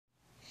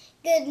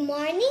Good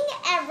morning,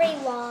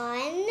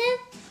 everyone.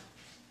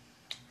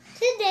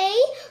 Today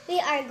we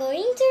are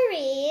going to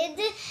read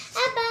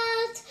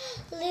about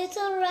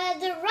Little Red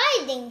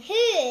Riding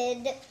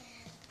Hood.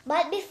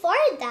 But before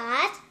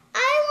that,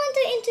 I want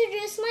to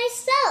introduce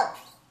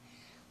myself.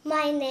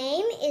 My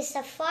name is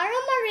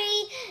Safara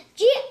Marie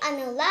G.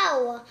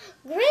 Anulao,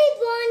 Grade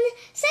 1,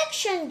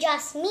 Section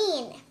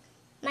Jasmine.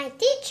 My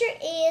teacher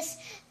is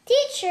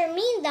Teacher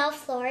Minda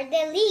Flor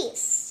de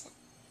Lis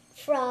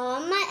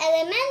from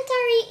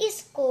elementary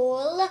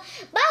school,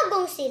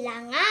 Bagong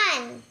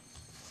Silangan.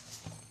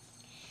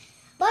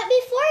 But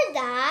before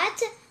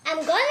that, I'm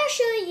gonna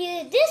show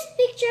you this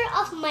picture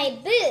of my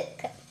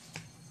book.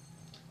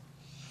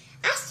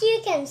 As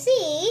you can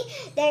see,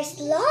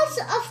 there's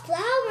lots of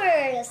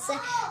flowers.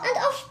 And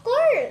of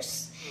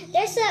course,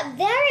 there's a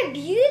very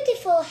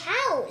beautiful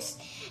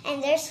house.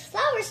 And there's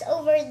flowers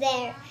over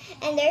there.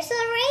 And there's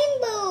a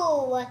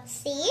rainbow.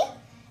 See?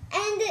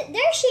 And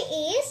there she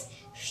is.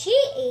 She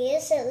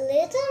is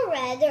Little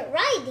Red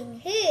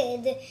Riding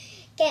Hood.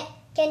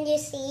 Can you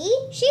see?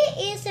 She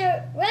is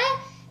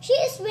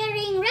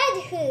wearing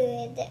red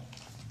hood.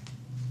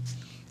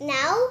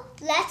 Now,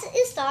 let's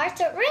start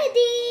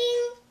reading.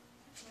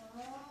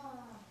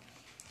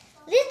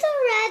 Little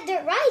Red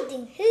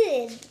Riding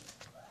Hood.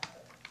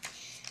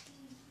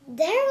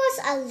 There was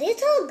a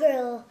little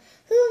girl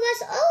who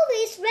was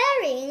always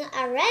wearing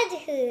a red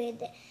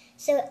hood,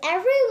 so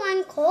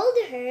everyone called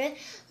her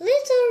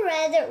Little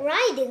Red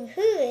Riding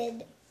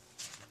Hood.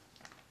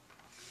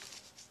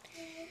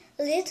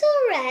 Little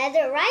Red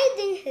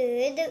Riding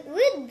Hood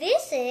would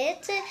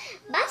visit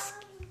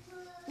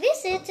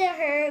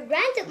her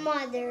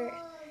grandmother.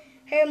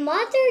 Her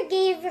mother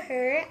gave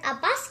her a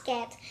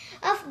basket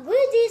of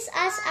goodies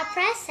as a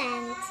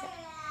present.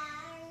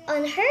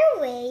 On her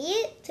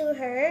way to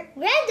her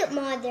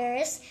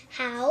grandmother's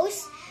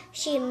house,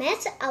 she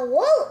met a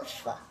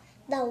wolf.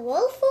 The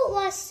wolf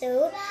was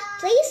so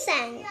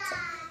pleasant.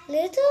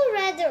 Little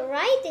Red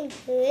Riding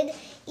Hood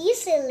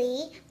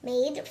easily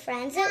made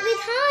friends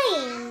with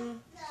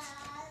him.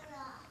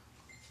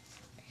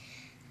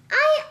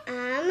 I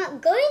am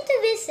going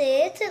to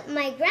visit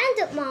my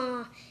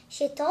grandma,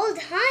 she told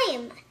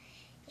him.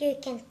 You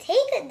can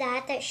take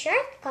that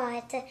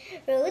shortcut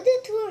road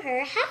to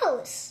her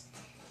house.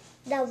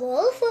 The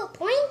wolf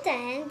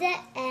pointed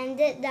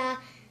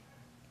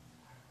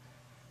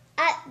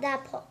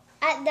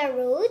at the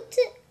road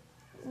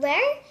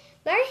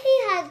where he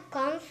had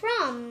come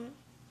from.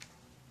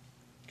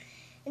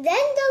 Then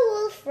the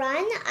wolf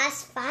ran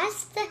as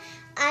fast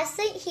as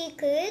he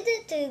could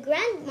to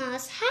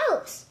Grandma's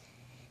house.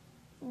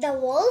 The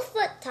wolf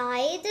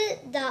tied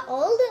the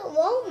old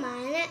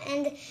woman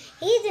and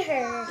hid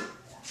her.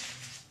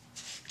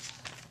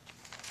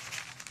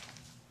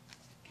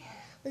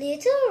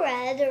 Little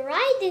Red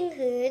Riding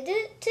Hood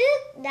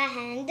took the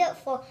hand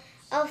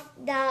of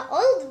the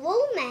old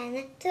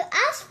woman to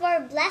ask for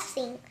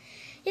blessing.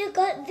 You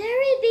got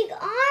very big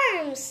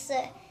arms,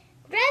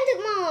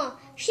 Grandma,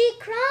 she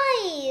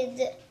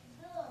cried.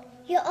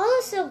 You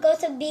also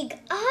got big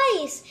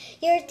eyes.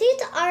 Your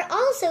teeth are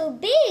also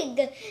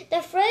big.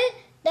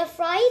 The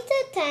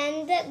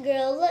frightened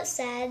girl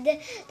said.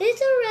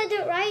 Little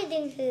Red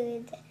Riding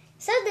Hood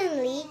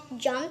suddenly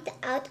jumped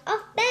out of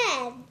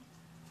bed.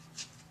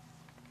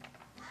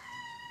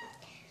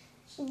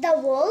 The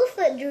wolf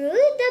drew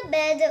the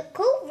bed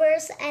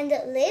covers and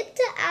leaped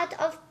out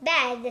of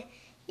bed.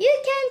 You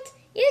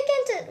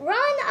can't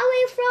run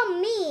away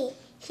from me,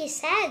 he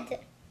said.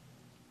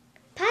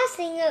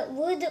 Passing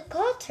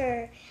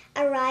woodcutter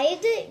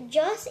arrived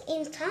just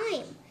in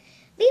time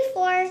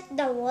before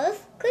the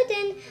wolf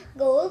couldn't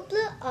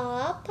gobble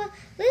up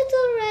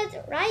Little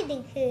Red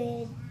Riding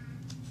Hood.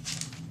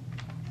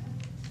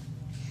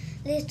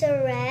 Little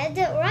Red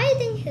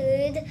Riding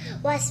Hood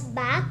was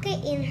back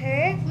in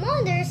her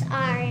mother's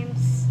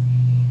arms.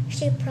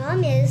 She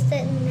promised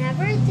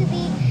never to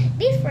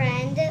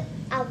befriend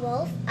a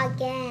wolf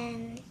again.